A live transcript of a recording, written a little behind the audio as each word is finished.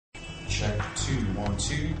check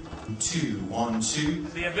 212,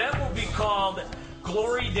 212. The event will be called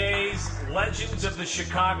Glory Days Legends of the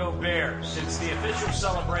Chicago Bears. It's the official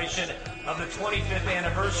celebration of the 25th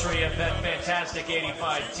anniversary of that fantastic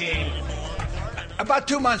 '85 team. About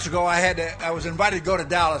 2 months ago, I was invited to go to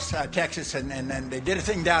Dallas, Texas, and they did a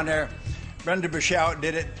thing down there. Brenda Bichelle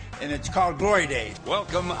did it, and it's called Glory Days.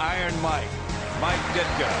 Welcome, Iron Mike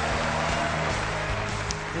Ditka.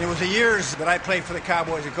 And it was the years that I played for the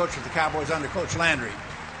Cowboys and coached with the Cowboys under Coach Landry.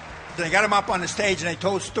 Then I got them up on the stage, and they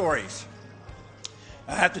told stories.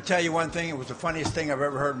 I have to tell you one thing, it was the funniest thing I've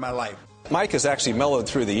ever heard in my life. Mike has actually mellowed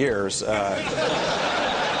through the years. I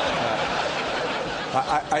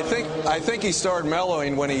think he started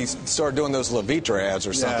mellowing when he started doing those Levitra ads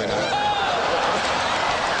or something. Yeah.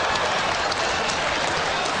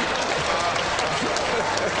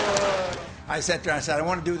 I sat there and I said, I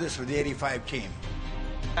want to do this with the '85 team.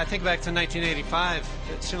 I think back to 1985,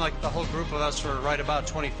 it seemed like the whole group of us were right about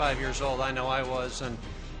 25 years old. I know I was, and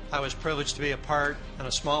I was privileged to be a part, in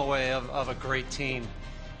a small way, of a great team.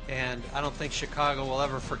 And I don't think Chicago will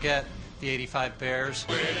ever forget the '85 Bears.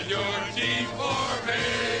 With your team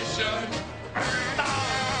formation,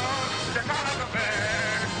 Chicago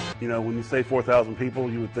Bears. You know, when you say 4,000 people,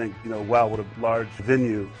 you would think, you know, wow, what a large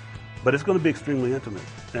venue. But it's going to be extremely intimate.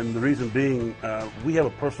 And the reason being, we have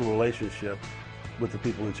a personal relationship with the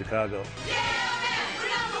people in Chicago.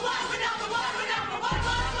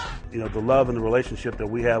 You know, the love and the relationship that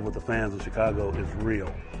we have with the fans in Chicago is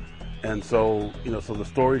real. And so, you know, so the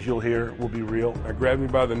stories you'll hear will be real. I grabbed him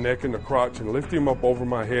by the neck and the crotch and lift him up over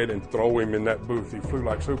my head and throw him in that booth. He flew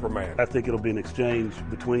like Superman. I think it'll be an exchange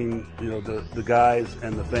between, you know, the guys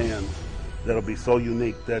and the fans that'll be so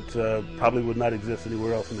unique that probably would not exist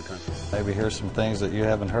anywhere else in the country. Maybe hear some things that you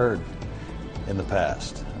haven't heard in the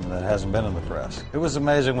past and that hasn't been in the press. It was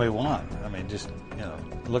amazing we won. I mean, just, you know,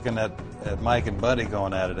 looking at Mike and Buddy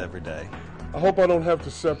going at it every day. I hope I don't have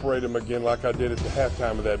to separate him again like I did at the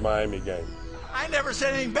halftime of that Miami game. I never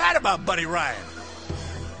said anything bad about Buddy Ryan.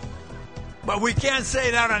 But we can't say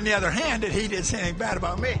that on the other hand that he did say anything bad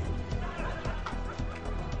about me.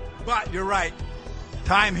 But you're right.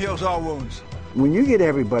 Time heals all wounds. When you get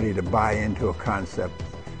everybody to buy into a concept,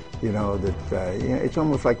 you know, that it's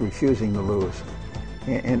almost like refusing to lose.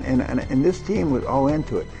 And this team was all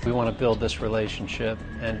into it. We want to build this relationship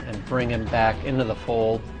and bring him back into the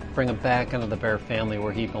fold, bring him back into the Bear family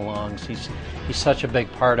where he belongs. He's such a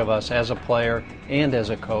big part of us as a player and as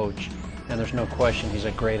a coach. And there's no question he's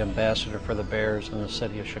a great ambassador for the Bears and the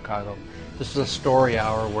city of Chicago. This is a story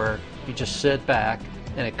hour where you just sit back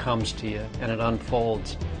and it comes to you and it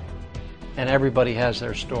unfolds. And everybody has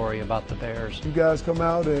their story about the Bears. You guys come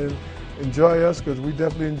out and enjoy us because we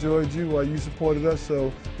definitely enjoyed you while you supported us,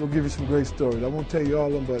 so we'll give you some great stories. I won't tell you all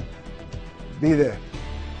of them, but be there.